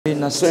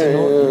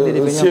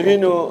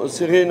Sirino,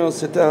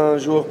 c'est un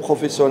joueur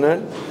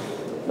professionnel.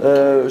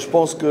 Je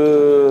pense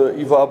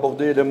qu'il va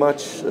aborder le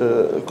match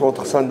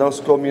contre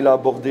Sundowns comme il a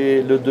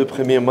abordé les deux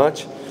premiers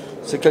matchs.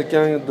 C'est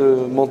quelqu'un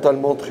de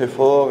mentalement très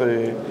fort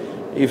et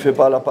il ne fait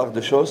pas la part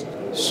des choses.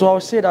 So I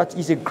would say that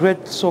he's a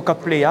great soccer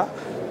player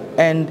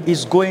and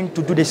he's going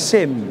to do the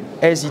same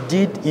as he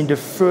did in the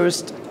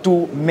first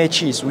two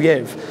matches we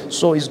have.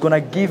 So he's going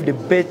to give the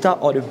better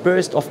or the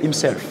best of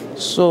himself.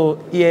 So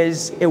he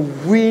is a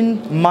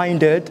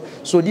win-minded.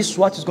 So this is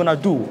what he's going to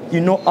do. He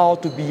knows how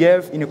to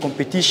behave in a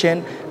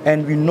competition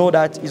and we know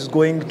that he's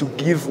going to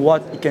give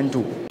what he can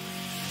do.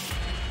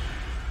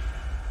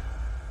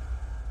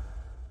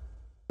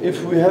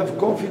 If we have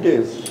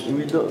confidence,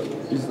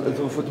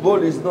 the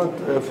football is not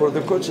for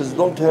the coaches.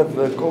 Don't have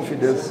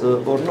confidence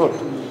or not.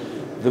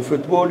 The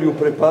football you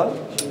prepare,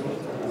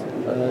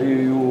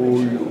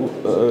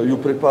 you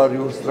prepare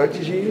your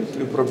strategy,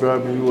 you prepare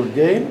your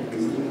game.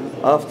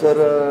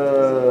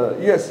 After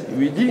yes,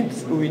 we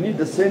need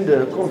to send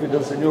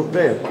confidence in your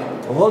player,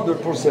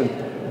 100%.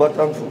 But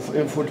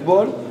in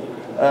football,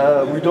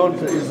 we don't.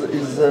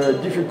 Is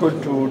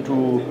difficult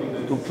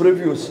to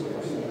preview.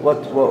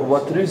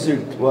 What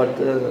result? But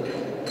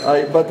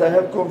I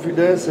have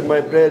confidence in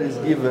my players.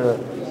 Give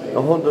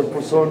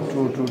 100%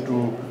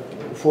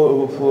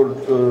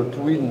 to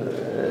win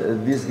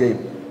this game.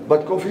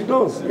 But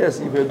confidence, yes.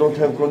 If you don't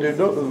have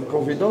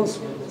confidence,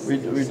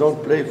 we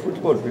don't play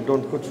football. We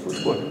don't coach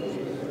football.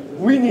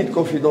 We need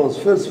confidence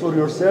first for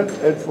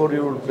yourself and for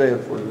your player,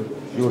 for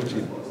your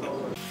team.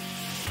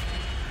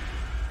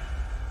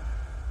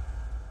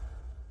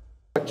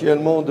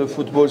 Actuellement de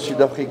football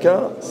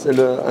sud-africain, c'est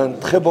un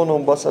très bon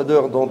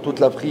ambassadeur dans toute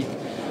l'Afrique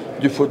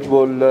du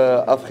football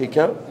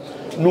africain.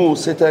 Nous,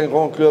 c'est un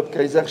grand club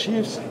Kaizer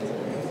Chiefs.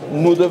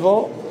 Nous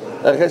devons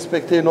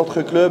respecter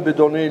notre club et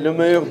donner le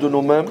meilleur de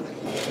nous-mêmes.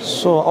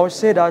 So I would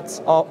say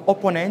that our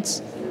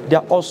opponents, they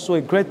are also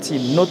a great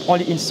team, not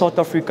only in South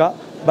Africa,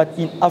 but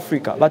in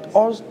Africa. But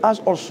as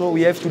also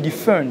we have to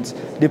defend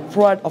the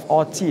pride of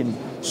our team.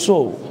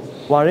 So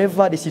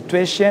whatever the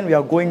situation, we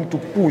are going to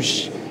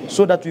push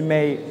so that we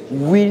may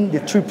win the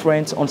 3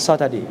 points on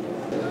Saturday.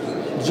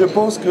 Je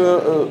pense qu'il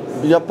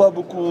n'y a pas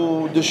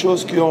beaucoup de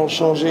choses qui ont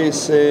changé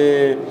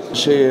chez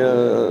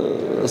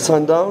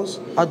Sundowns.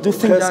 I do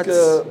think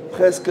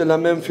presque la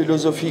même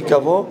philosophie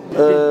qu'avant.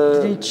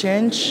 Didn't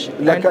change.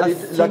 La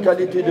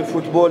qualité de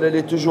football, elle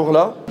est toujours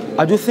là.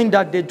 I do think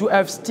that they do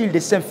have still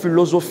the same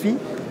philosophy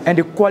and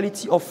the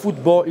quality of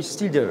football is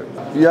still there.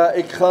 Il y a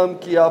Iqraam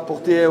qui a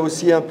apporté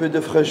aussi un peu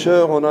de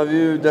fraîcheur. On a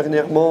vu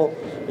dernièrement,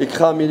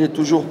 Iqraam, il est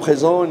toujours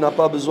présent. Il n'a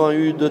pas besoin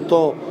de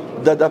temps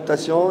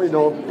d'adaptation.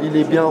 Il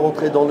est bien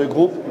rentré dans le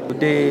groupe.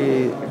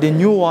 The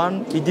new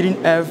one, he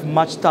didn't have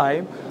much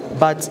time,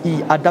 but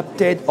he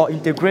adapted or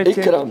integrated.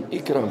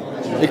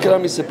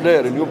 Iqraam is a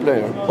player, a new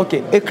player.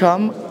 Okay,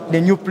 Iqraam,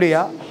 the new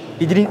player,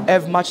 he didn't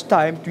have much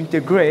time to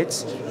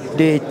integrate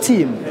the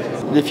team.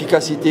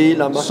 L'efficacité,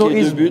 il a marqué so 2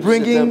 buts. So he's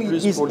bringing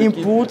his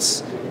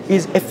inputs,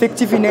 his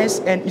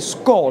effectiveness, and he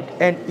scored,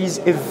 and is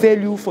a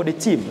value for the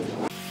team.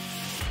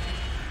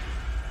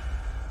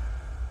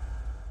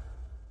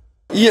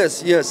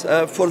 Yes.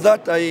 For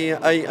that,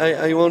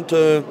 I want,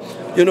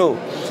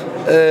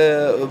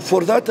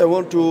 for that I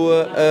want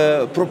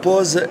to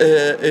propose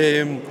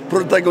a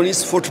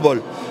protagonist football,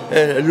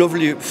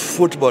 lovely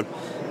football.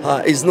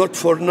 It's not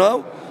for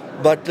now,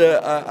 but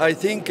I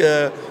think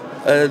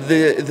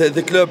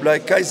the club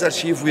like Kaizer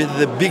Chiefs with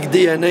the big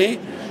DNA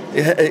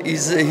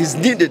is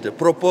needed to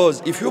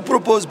propose. If you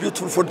propose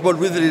beautiful football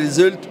with the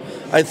result,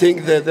 I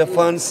think that the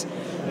fans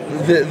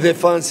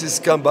is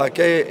come back.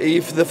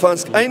 If the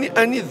fans, I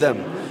need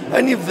them. I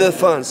need the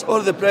fans.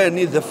 All the players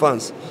need the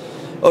fans.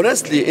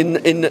 Honestly,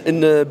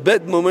 in a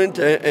bad moment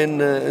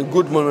and a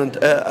good moment,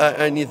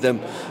 I need them.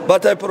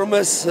 But I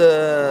promise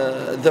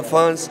the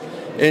fans,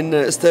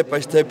 and step by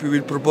step we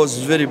will propose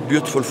very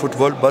beautiful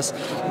football. But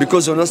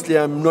because honestly,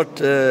 I'm not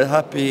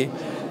happy.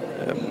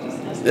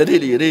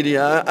 Really,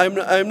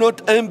 I'm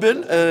not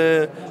humble,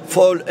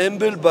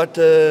 humble, but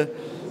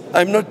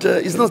I'm not.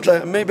 It's not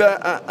like maybe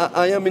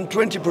I am in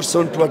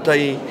 20% what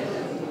I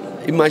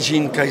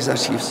imagine Kaizer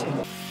Chiefs.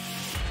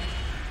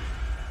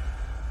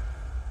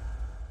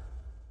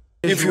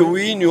 If you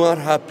win, you are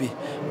happy.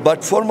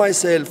 But for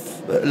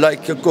myself,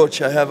 like a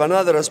coach, I have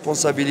another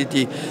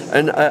responsibility,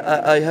 and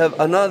I have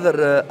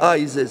another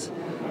eyes,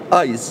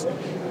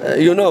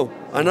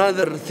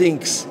 another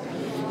things.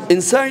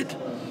 Inside,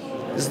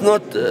 it's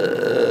not.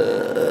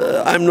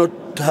 I'm not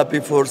happy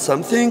for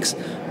some things.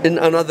 In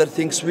another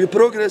things, we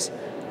progress,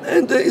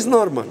 and it's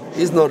normal.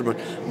 It's normal.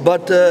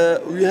 But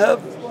we have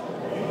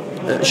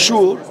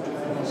sure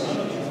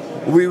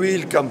we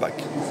will come back.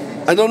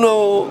 I don't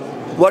know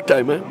what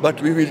time,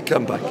 but we will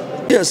come back.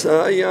 Yes,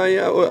 I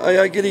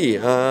agree.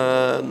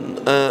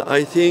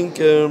 I think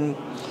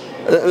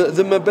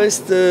the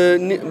best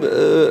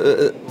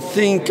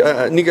thing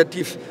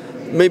negative.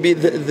 Maybe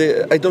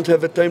I don't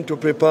have a time to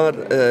prepare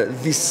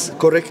this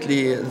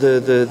correctly.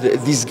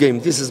 This game.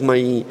 This is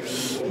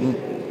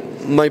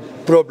my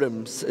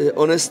problems,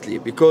 honestly,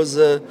 because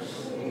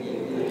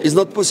It's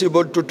not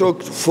possible to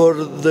talk for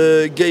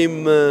the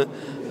game,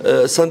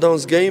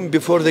 Sundowns game,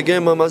 before the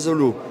game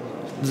Amazulu.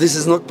 This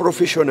is not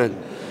professional.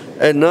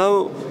 And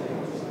now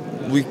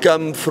we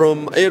come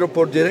from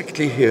airport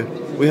directly here.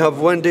 We have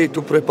 1 day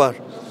to prepare,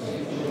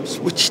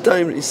 which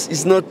time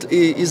is not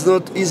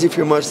easy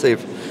for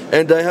myself.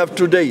 And I have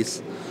 2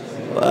 days.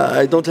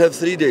 I don't have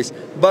 3 days.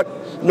 But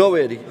no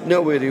worry.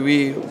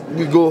 We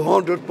go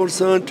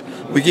 100%.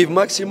 We give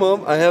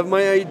maximum. I have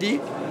my ID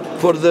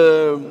for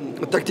the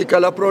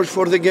tactical approach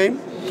for the game.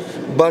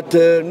 But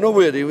no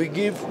worry.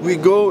 We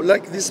go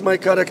like this. My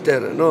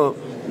character. No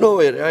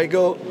worry. I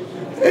go,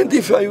 and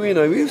if I win,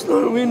 I win. If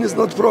not win, it's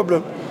not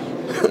problem.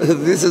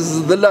 This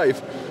is the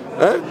life.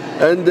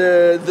 And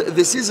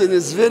the season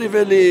is very,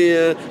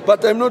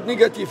 but I'm not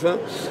negative.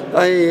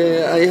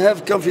 I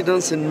have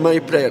confidence in my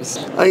players.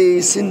 I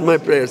send my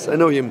players. I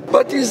know him.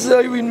 But is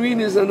I win,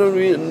 is I don't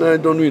win, I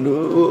don't win.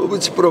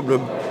 Which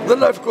problem? The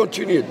life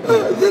continues.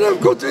 The life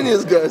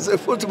continues, guys.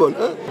 Football.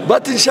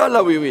 But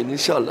inshallah we win.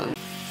 Inshallah.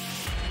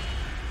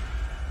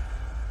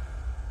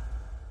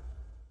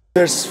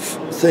 First,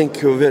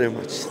 thank you very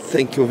much.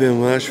 Thank you very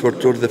much for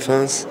all the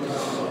fans.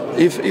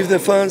 If the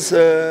fans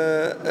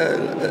love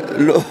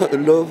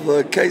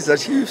Kaizer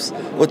Chiefs,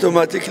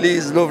 automatically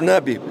is love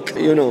Nabi.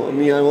 You know,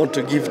 me, I want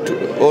to give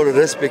all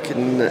respect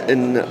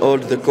in all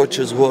the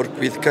coaches work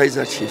with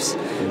Kaizer Chiefs.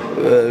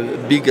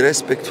 Big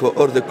respect for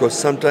all the coaches.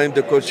 Sometimes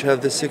the coach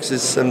have the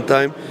sixes,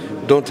 sometimes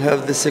don't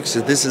have the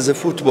sixes. This is a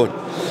football.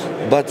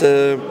 But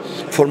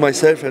for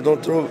myself, I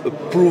don't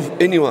prove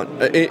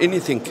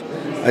anything.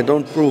 I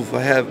don't prove.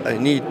 I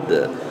need.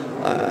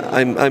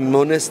 I'm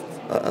honest.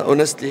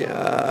 Honestly,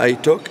 I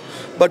talk,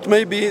 but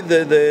maybe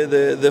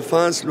the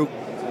fans look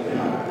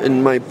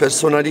in my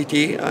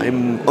personality.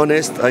 I'm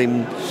honest. I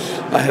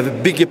have a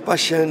big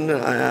passion.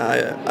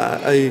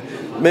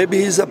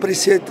 Maybe he's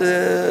appreciate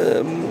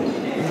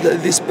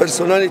this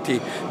personality.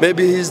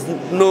 Maybe he's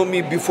know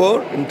me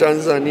before in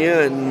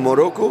Tanzania and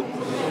Morocco,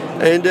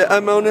 and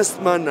I'm an honest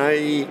man.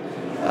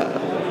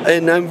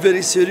 And I'm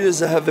very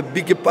serious. I have a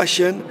big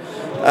passion.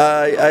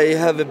 I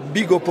have a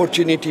big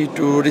opportunity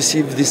to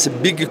receive this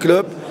big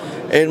club.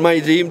 And my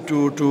dream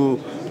to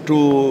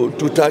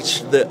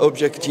touch the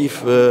objective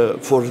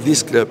for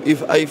this club.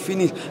 If I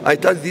finish, I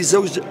touch this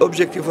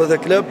objective for the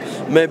club,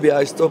 maybe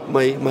I stop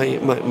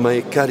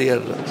my career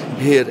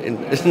here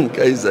in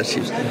Kaizer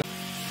Chiefs.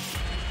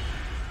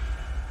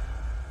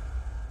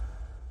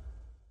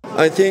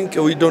 I think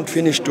we don't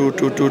finish to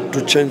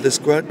change the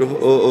squad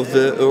of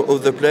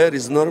the player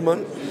is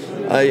normal.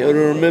 I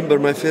remember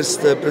my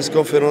first press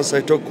conference.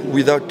 I talk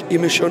without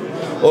emotion,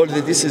 all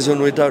the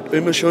decision without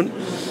emotion.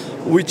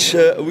 Which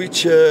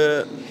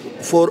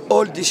for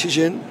all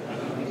decision,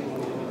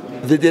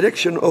 the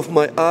direction of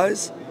my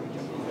eyes,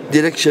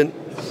 direction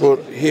for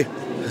here,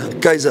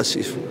 Kaizer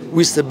Chiefs.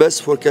 With the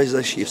best for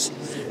Kaizer Chiefs.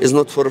 It's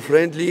not for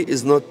friendly.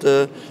 It's not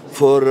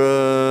for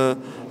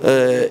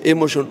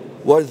emotion.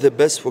 What the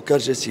best for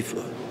Kaizer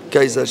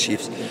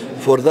Chiefs?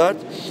 For that,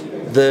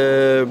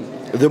 the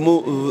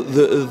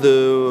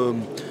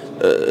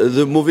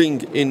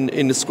moving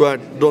in the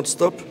squad don't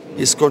stop.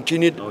 It's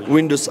continued.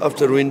 Windows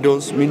after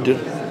windows.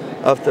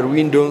 After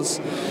windows,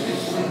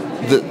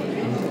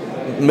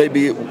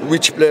 maybe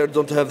which player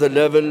don't have the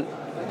level,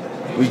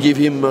 we give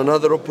him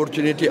another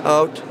opportunity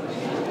out.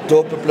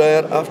 Top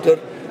player after,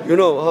 you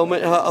know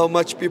how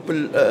much people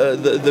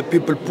the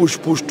people push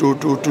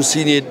to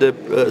see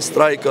the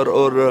striker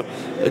or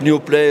a new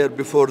player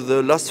before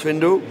the last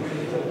window,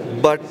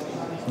 but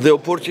the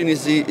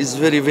opportunity is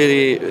very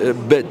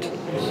bad.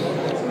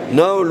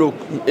 Now look,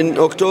 in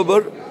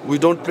October we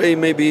don't play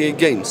maybe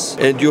games,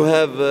 and you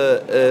have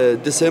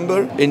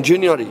December. In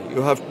January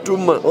you have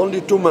only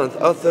 2 months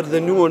after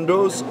the new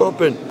windows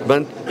open.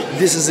 But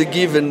this is a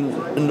given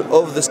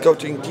of the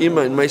scouting team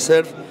and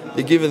myself.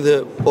 They given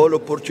the all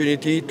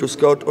opportunity to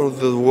scout on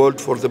the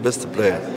world for the best player.